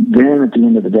 Then at the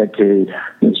end of the decade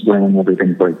is when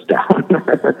everything breaks down,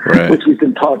 right. Which we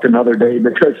can talk another day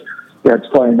because that's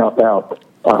probably not out.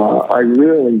 I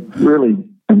really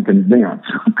am convinced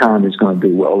the economy is going to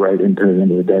do well right into the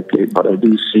end of the decade, but I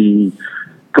do see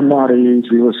commodities,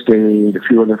 real estate, a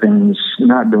few other things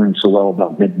not doing so well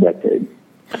about mid-decade.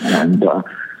 And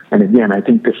again, I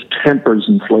think this tempers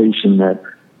inflation that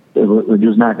we're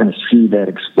just not going to see that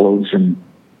explosion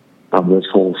of this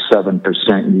whole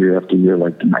 7% year after year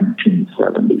like the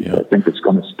 1970s. Yeah. I think it's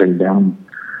going to stay down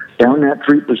that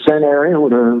 3% area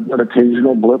with an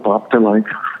occasional blip up to like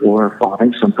 4 or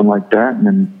 5, something like that, and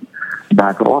then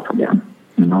back off again,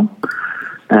 you know.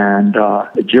 And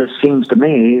it just seems to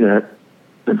me that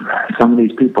some of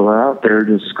these people are out there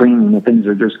just screaming that things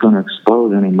are just going to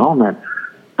explode any moment.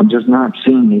 I'm just not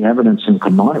seeing the evidence in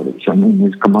commodities. I mean,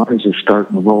 these commodities are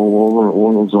starting to roll over.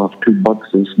 Oil's off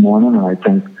 $2 this morning, and I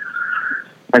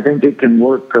think it can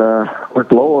work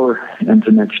lower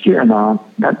into next year. Now,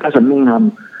 that doesn't mean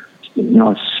I'm,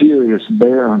 a serious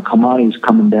bear on commodities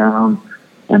coming down,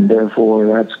 and therefore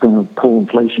that's going to pull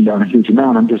inflation down a huge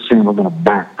amount. I'm just saying we're going to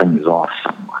back things off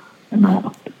somewhat, you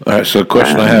know. All right, so the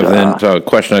question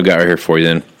question I've got right here for you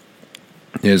then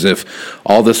is if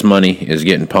all this money is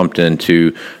getting pumped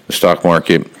into the stock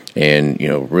market and,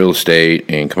 real estate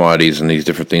and commodities and these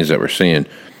different things that we're seeing,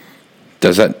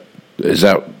 is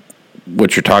that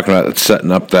what you're talking about, that's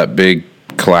setting up that big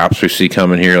collapse we see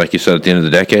coming here, like you said, at the end of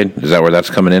the decade? Is that where that's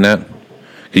coming in at?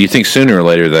 Do you think sooner or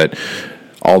later that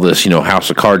all this, house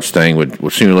of cards thing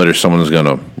would sooner or later someone's going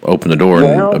to open the door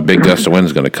and a big gust of wind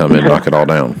is going to come in and knock it all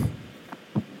down?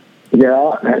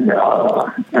 Yeah, and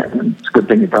it's a good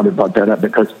thing you probably brought that up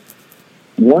because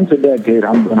once a decade,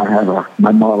 I'm going to have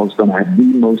my model's going to have the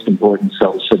most important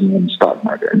cells sitting in the stock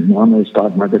market. And normally the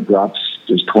stock market drops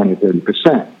just 20 or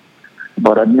 30%.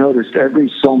 But I've noticed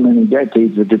every so many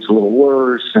decades it gets a little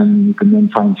worse, and you can then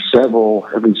find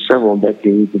every several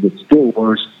decades it gets still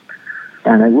worse.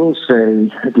 And I will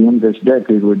say, at the end of this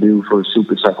decade, we're due for a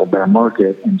super cycle bear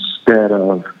market instead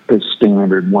of the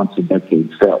standard once a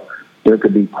decade sell. There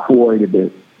could be quite a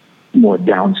bit more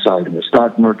downside in the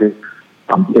stock market.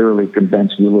 I'm fairly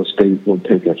convinced real estate will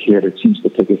take a hit. It seems to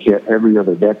take a hit every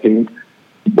other decade,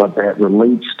 but that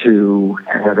relates to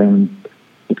having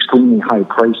extremely high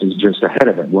prices just ahead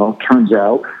of it. Well, it turns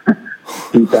out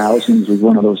 2000s was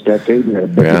one of those decades. We had a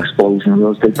big explosion in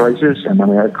real estate prices, and then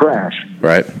we had a crash.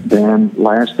 Right. Then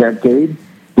last decade,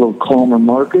 a little calmer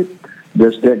market.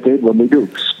 This decade, what we do?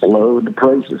 Explode the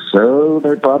prices. So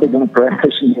they're probably going to crash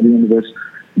at the end of this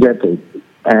decade.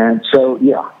 And so,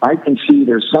 I can see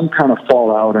there's some kind of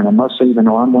fallout, and I must say, even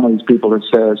though I'm one of these people that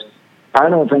says, I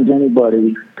don't think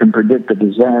anybody can predict a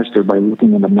disaster by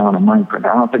looking at the amount of money. I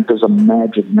don't think there's a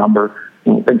magic number.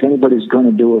 I don't think anybody's going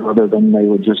to do it other than they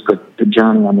would just go to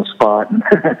Johnny on the spot and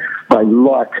by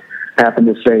luck happen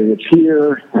to say it's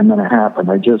here and then it happened.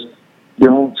 I just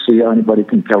don't see how anybody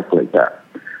can calculate that.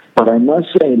 But I must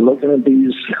say, looking at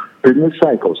these business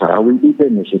cycles, how we do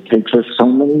business, it takes us so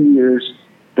many years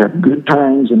to have good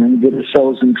times and then get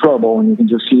ourselves in trouble, and you can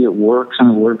just see it works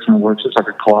and it works and it works. It's like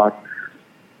a clock.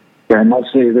 I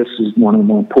must say this is one of the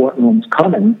more important ones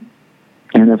coming.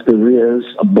 And if there is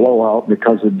a blowout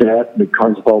because of debt,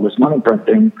 because of all this money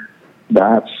printing,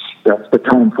 that's the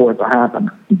time for it to happen.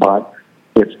 But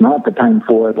it's not the time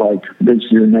for it like this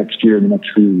year, next year, the next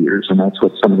few years. And that's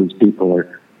what some of these people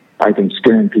are, I think,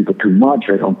 scaring people too much.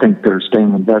 I don't think they're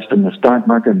staying invested in the stock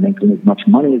market and making as much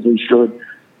money as they should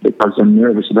because they're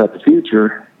nervous about the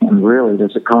future. And really,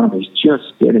 this economy is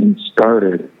just getting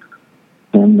started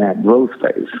in that growth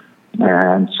phase.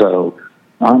 And so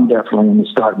I'm definitely in the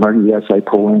stock market. Yes, I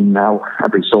pull in now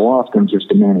every so often just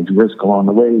to manage risk along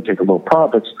the way, take a little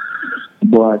profits.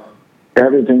 But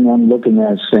everything I'm looking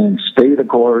at is saying stay the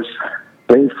course,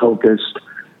 stay focused,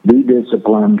 be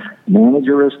disciplined, manage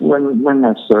your risk when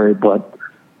necessary, but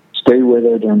stay with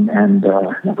it and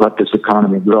let this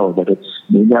economy grow. But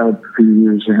we got a few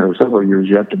years or several years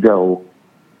yet to go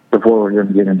before we're going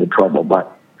to get into trouble.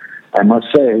 But I must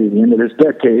say, at the end of this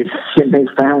decade, it may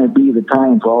finally be the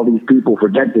time for all these people for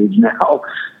decades now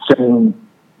saying,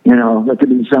 there could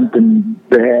be something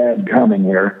bad coming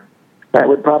here. That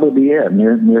would probably be it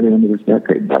near the end of this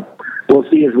decade. But we'll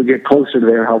see as we get closer to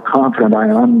there how confident I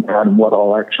am on what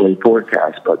I'll actually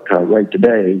forecast. But right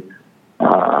today,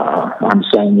 I'm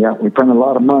saying, yeah, we print a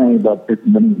lot of money, but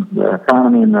the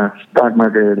economy and the stock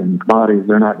market and commodities,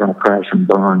 they're not going to crash and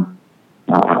burn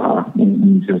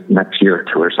in just next year or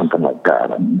two or something like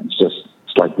that. I mean, it's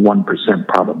like 1%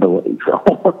 probability. So.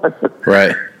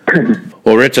 Right.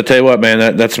 Well, Rich, I'll tell you what,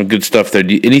 man, that's some good stuff there.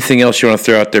 Anything else you want to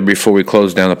throw out there before we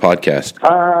close down the podcast?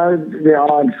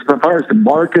 As far as the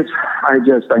markets,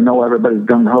 I know everybody's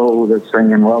gung-ho that's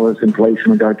saying, well, this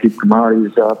inflation, we got to keep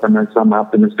commodities up, and there's some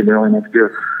optimistic early next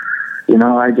year.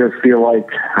 I just feel like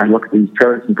I look at these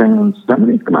charts and think some of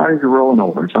these commodities are rolling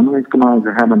over. Some of these commodities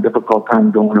are having a difficult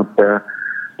time going up there.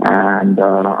 And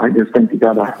I just think you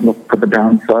got to look for the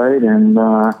downside. And,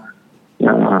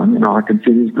 I can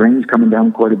see these grains coming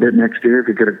down quite a bit next year if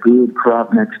you get a good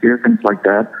crop next year, things like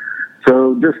that.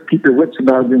 So just keep your wits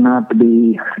about you not to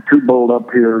be too bold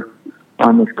up here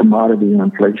on this commodity and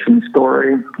inflation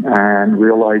story, and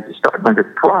realize the stock market's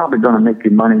probably going to make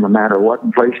you money no matter what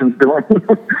inflation's doing.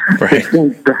 Right. It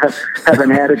seems to have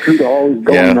an attitude always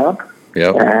going up.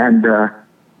 Yep. And to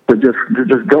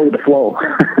just go with the flow.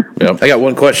 Yep. I got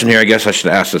one question here. I guess I should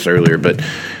have asked this earlier, but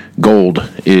gold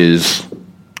is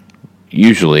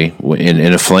usually in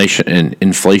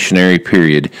inflationary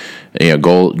period.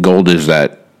 Gold is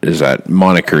that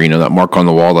moniker, that mark on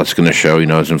the wall that's going to show,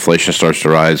 as inflation starts to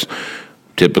rise,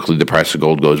 typically the price of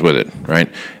gold goes with it, right?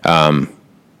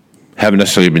 Haven't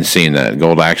necessarily been seeing that.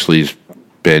 Gold actually has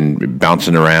been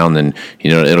bouncing around, and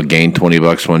it'll gain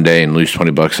 $20 one day and lose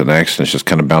 $20 the next, and it's just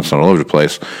kind of bouncing all over the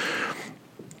place.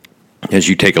 As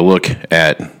you take a look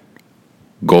at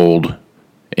gold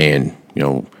and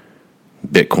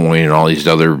Bitcoin and all these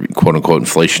other quote unquote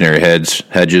inflationary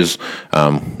hedges,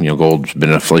 gold's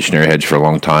been an inflationary hedge for a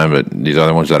long time, but these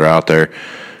other ones that are out there,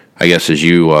 I guess as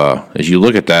you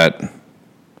look at that,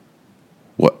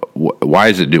 why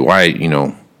is it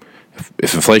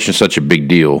if inflation is such a big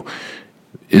deal,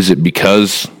 is it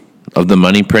because of the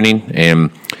money printing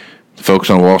and folks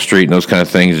on Wall Street and those kind of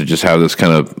things that just have this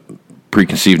kind of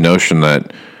preconceived notion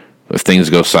that if things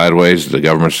go sideways, the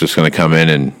government's just going to come in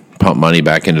and pump money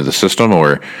back into the system,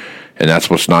 and that's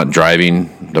what's not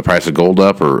driving the price of gold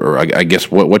up? Or I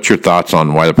guess what's your thoughts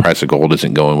on why the price of gold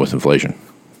isn't going with inflation?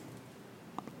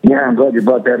 Yeah, I'm glad you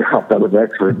brought that up. That was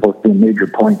actually supposed to be a major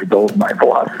point to gold, my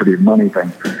philosophy of money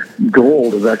thing.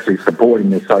 Gold is actually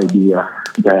supporting this idea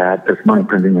that this money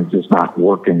printing is just not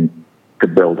working to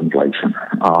build inflation.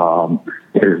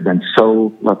 It has been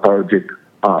so lethargic.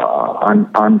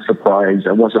 I'm surprised.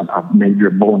 I wasn't a major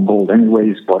bull in gold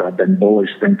anyways, but I've been bullish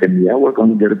thinking, we're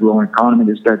going to get a growing economy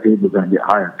this decade. We're going to get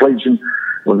higher inflation.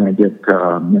 We're going to get,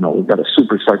 we've got a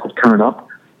super cycle turn up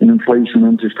in inflation,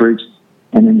 interest rates,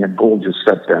 and then yet gold just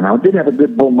sets there. Now, it did have a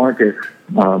good bull market,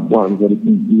 a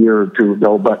year or two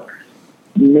ago, but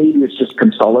maybe it's just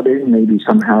consolidating. Maybe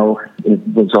somehow it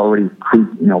was already,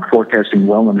 forecasting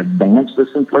well in advance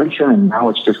this inflation, and now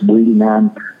it's just waiting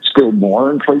on still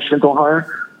more inflation to go higher.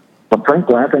 But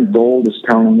frankly, I think gold is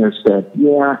telling us that,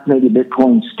 maybe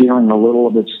Bitcoin's stealing a little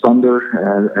of its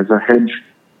thunder as a hedge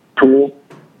tool.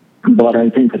 But I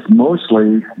think it's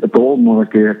mostly the gold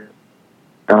market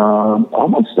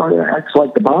almost acts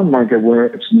like the bond market, where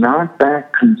it's not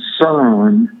that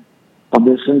concerned of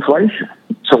this inflation.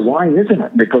 So why isn't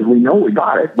it? Because we know we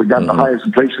got it. We got the highest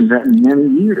inflation in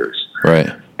many years. Right.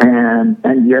 And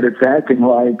yet it's acting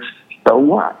like, so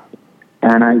what?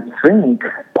 And I think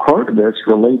part of this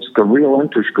relates to real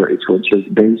interest rates, which is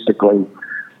basically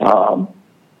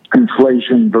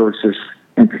inflation versus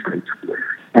interest rates.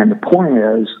 And the point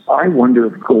is, I wonder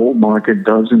if the gold market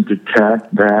doesn't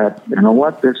detect that,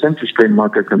 this interest rate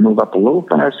market can move up a little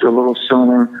faster, a little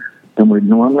sooner than we'd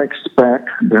normally expect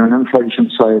during an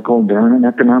inflation cycle, during an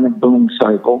economic boom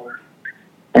cycle.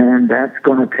 And that's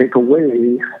going to take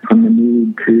away from the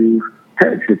need to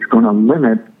hedge. It's going to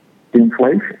limit the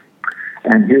inflation.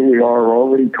 And here we are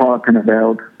already talking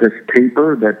about this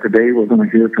taper that today we're going to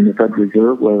hear from the Federal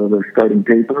Reserve, whether they're starting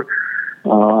taper.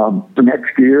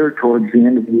 Next year, towards the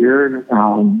end of the year,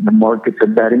 the markets are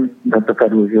betting that the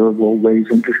Federal Reserve will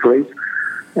raise interest rates.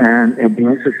 And it'll be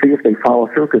interesting to see if they follow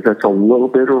through, because that's a little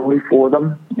bit early for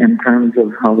them in terms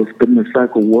of how this business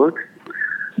cycle works.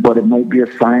 But it might be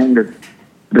a sign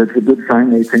that's a good sign.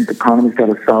 They think the economy's got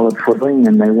a solid footing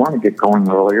and they want to get going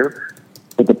earlier.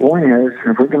 But the point is,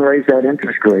 if we can raise that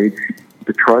interest rate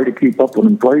to try to keep up with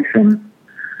inflation,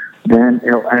 then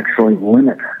it'll actually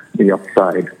limit the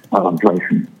upside of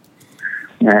inflation.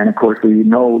 And of course, we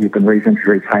know you can raise interest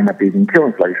rates high enough to even kill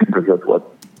inflation, because that's what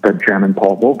Fed Chairman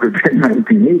Paul Volcker did in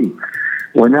 1980.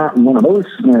 We're not in one of those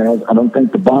scenarios. I don't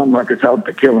think the bond market's out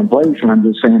to kill inflation. I'm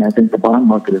just saying I think the bond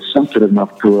market is sensitive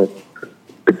enough to it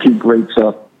to keep rates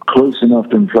up close enough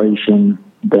to inflation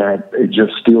that it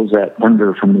just steals that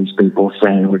thunder from these people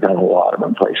saying we got a lot of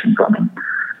inflation coming.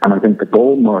 And I think the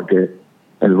gold market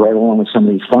is right along with some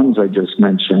of these funds I just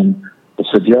mentioned,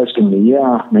 suggesting that,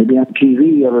 yeah, maybe on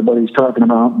TV everybody's talking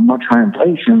about much higher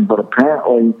inflation, but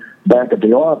apparently back at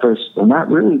the office, they're not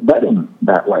really betting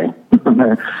that way.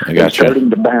 They're starting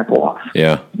to back off.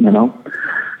 Yeah. You know?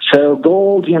 So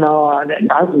gold, you know,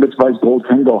 I wouldn't be surprised gold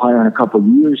can go higher in a couple of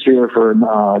years here for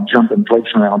jump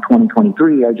inflation around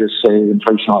 2023. I just say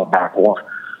inflation ought to back off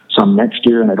some next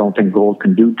year, and I don't think gold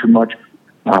can do too much.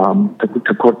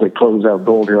 To quickly close out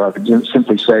gold here, I could just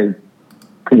simply say,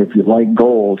 if you like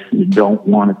gold, you don't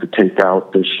want it to take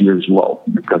out this year's low,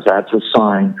 because that's a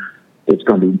sign it's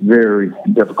going to be very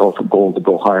difficult for gold to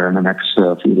go higher in the next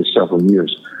few to several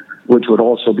years, which would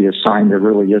also be a sign there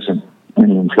really isn't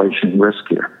any inflation risk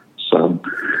here. So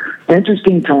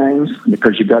interesting times,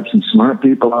 because you've got some smart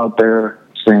people out there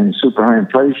saying super high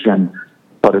inflation,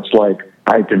 but it's like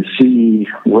I can see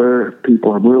where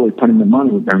people are really putting the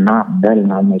money. They're not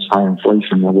betting on this high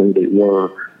inflation the way they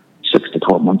were 6 to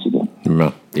 12 months ago.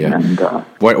 Yeah. And,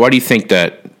 why do you think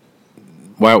that?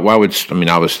 Why would, I mean,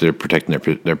 obviously they're protecting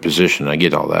their position. I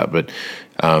get all that, but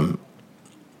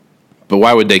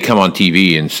why would they come on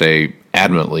TV and say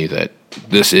adamantly that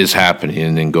this is happening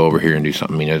and then go over here and do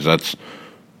something? I mean,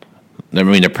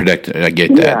 they're protecting. I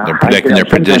get that. Yeah, they're protecting their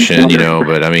position, you know.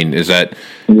 But I mean, is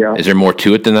there more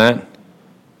to it than that?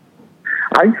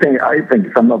 I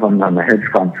think some of them on the hedge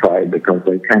fund side, because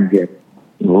they can get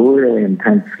really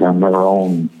intense on their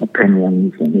own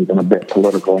opinions and even a bit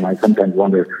political. And I sometimes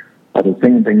wonder, are they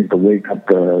saying things to wake up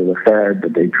the Fed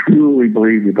that they truly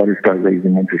believe you better start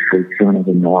raising interest rates sooner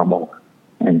than normal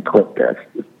and clip this?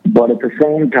 But at the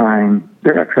same time,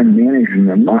 they're actually managing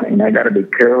their money, and I got to be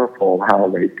careful how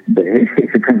they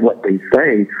behave and what they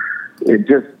say. It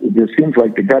just seems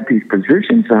like they got these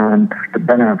positions on to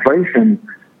bet on inflation,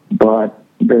 but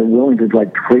they're willing to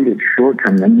trade it short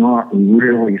term. They're not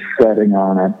really setting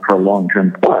on it for a long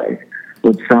term play,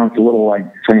 which sounds a little like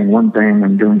saying one thing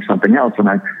and doing something else. And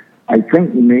I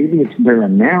think maybe it's their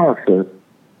analysis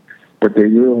that they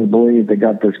really believe they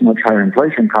got this much higher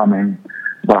inflation coming,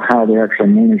 but how they actually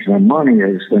manage their money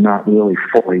is they're not really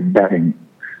fully betting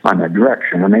on that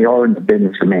direction. And they are in the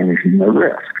business of managing the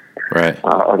risk. Right.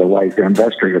 Otherwise, their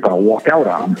investors are going to walk out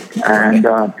on them. And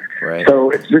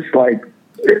so it's just like,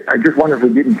 I just wonder if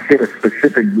we didn't hit a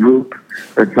specific group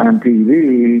that's on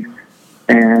TV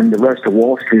and the rest of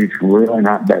Wall Street's really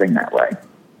not betting that way.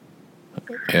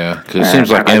 Yeah, because it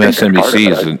seems like MSNBC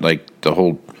is like the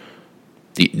whole.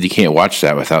 You can't watch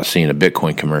that without seeing a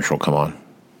Bitcoin commercial come on.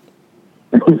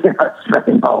 Yes,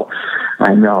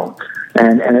 I know.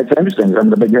 And it's interesting.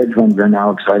 Some of the big hedge funds are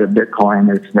now excited Bitcoin.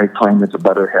 They claim it's a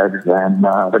better hedge than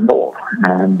the gold.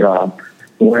 And,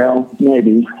 well,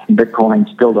 maybe Bitcoin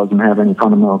still doesn't have any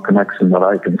fundamental connection that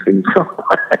I can see. So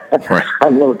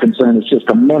I'm a little concerned it's just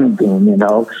a money game, you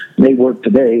know. It may work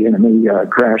today and it may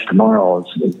crash tomorrow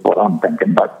is what I'm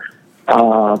thinking. But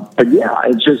yeah,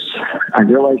 it's just, I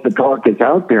realize the talk is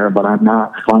out there, but I'm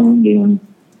not finding,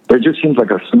 there just seems like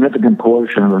a significant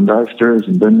portion of investors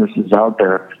and businesses out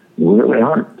there really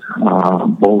aren't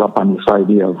bowled up on this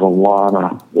idea of a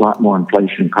lot more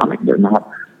inflation coming. They're not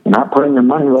putting their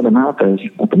money where their mouth is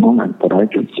at the moment, but I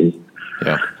can see.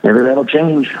 Yeah. Maybe that'll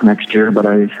change next year, but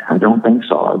I don't think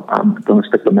so. I'm going to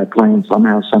stick with my plan.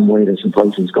 Somehow, some way, this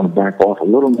inflation is going to back off a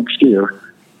little next year.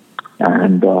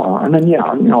 And then,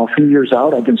 yeah, you know, a few years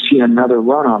out, I can see another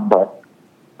run-up, but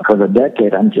for the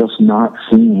decade, I'm just not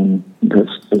seeing this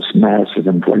massive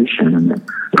inflation. And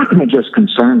it just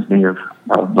concerns me of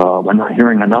we're not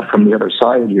hearing enough from the other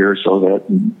side here so that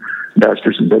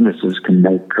investors and businesses can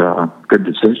make good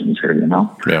decisions here, you know?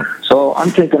 Yeah. So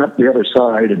I'm taking up the other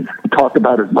side and talk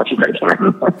about it as much as I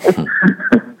can.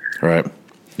 Right.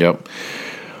 Yep.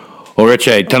 Well, Rich,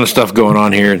 a ton of stuff going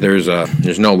on here. There's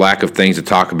no lack of things to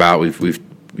talk about. We've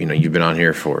you know, you've been on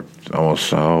here for almost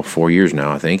 4 years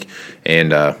now, I think,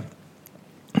 and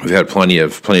we've had plenty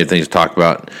of things to talk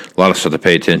about. A lot of stuff to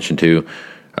pay attention to.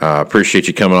 Appreciate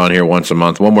you coming on here once a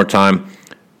month. One more time,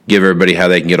 give everybody how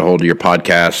they can get a hold of your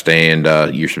podcast and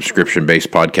your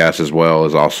subscription-based podcast, as well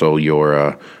as also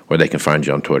your where they can find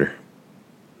you on Twitter.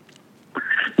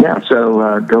 Yeah,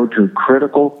 so go to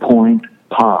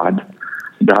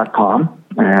criticalpointpod.com,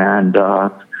 and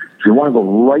if you want to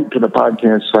go right to the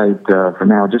podcast site for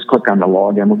now, just click on the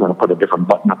login. We're going to put a different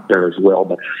button up there as well,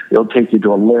 but it'll take you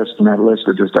to a list, and that list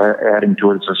is just adding to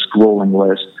it. It's a scrolling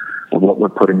list of what we're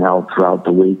putting out throughout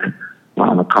the week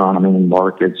on economy and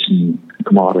markets and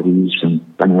commodities and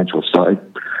financial side.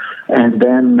 And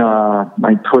then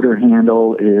my Twitter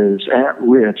handle is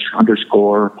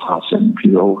 @Rich_Posson, Posson.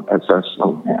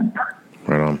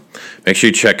 Right on. Make sure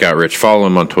you check out Rich. Follow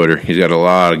him on Twitter. He's got a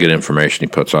lot of good information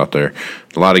he puts out there.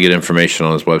 A lot of good information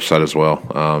on his website as well.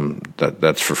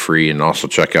 That's for free. And also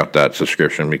check out that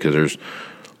subscription because there's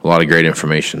a lot of great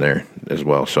information there as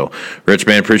well. So, Rich,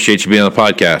 man, appreciate you being on the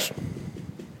podcast.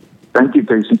 Thank you,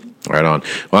 Casey. Right on.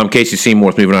 Well, I'm Casey Seymour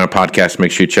with Moving Iron Podcast. Make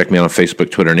sure you check me out on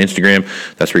Facebook, Twitter, and Instagram.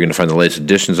 That's where you're going to find the latest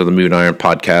editions of the Moving Iron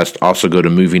Podcast. Also, go to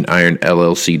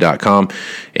movingironllc.com.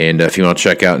 And if you want to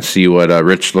check out and see what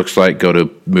Rich looks like, go to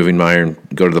Moving Iron.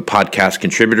 Go to the podcast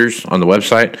contributors on the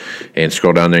website and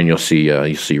scroll down there, and you'll see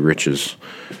Rich's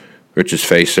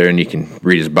face there, and you can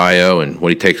read his bio and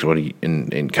what he takes,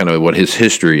 and kind of what his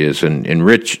history is. And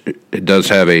Rich does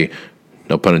have a,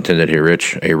 no pun intended here,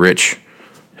 Rich, a rich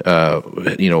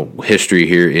history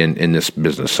here in this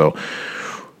business. So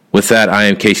with that, I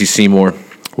am Casey Seymour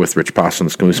with Rich Posson.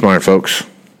 Let's go be smart, folks.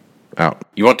 Out.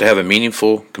 You want to have a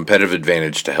meaningful competitive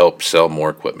advantage to help sell more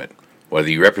equipment.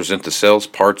 Whether you represent the sales,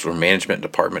 parts, or management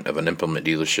department of an implement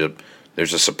dealership,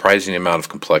 there's a surprising amount of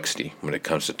complexity when it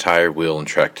comes to tire, wheel, and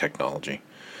track technology.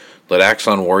 Let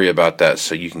Axon worry about that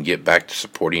so you can get back to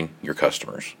supporting your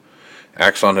customers.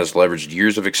 Axon has leveraged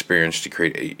years of experience to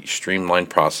create a streamlined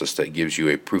process that gives you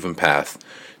a proven path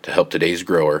to help today's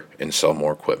grower and sell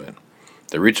more equipment.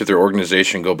 The roots of their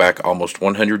organization go back almost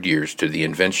 100 years to the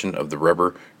invention of the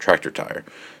rubber tractor tire.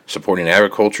 Supporting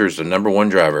agriculture is the number one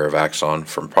driver of Axon,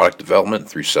 from product development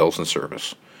through sales and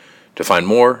service. To find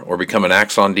more or become an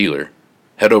Axon dealer,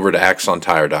 head over to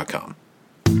axontire.com.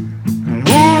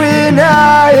 Moving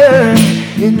iron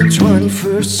in the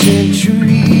 21st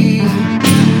century.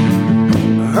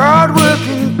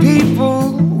 Hard-working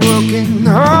people working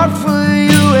hard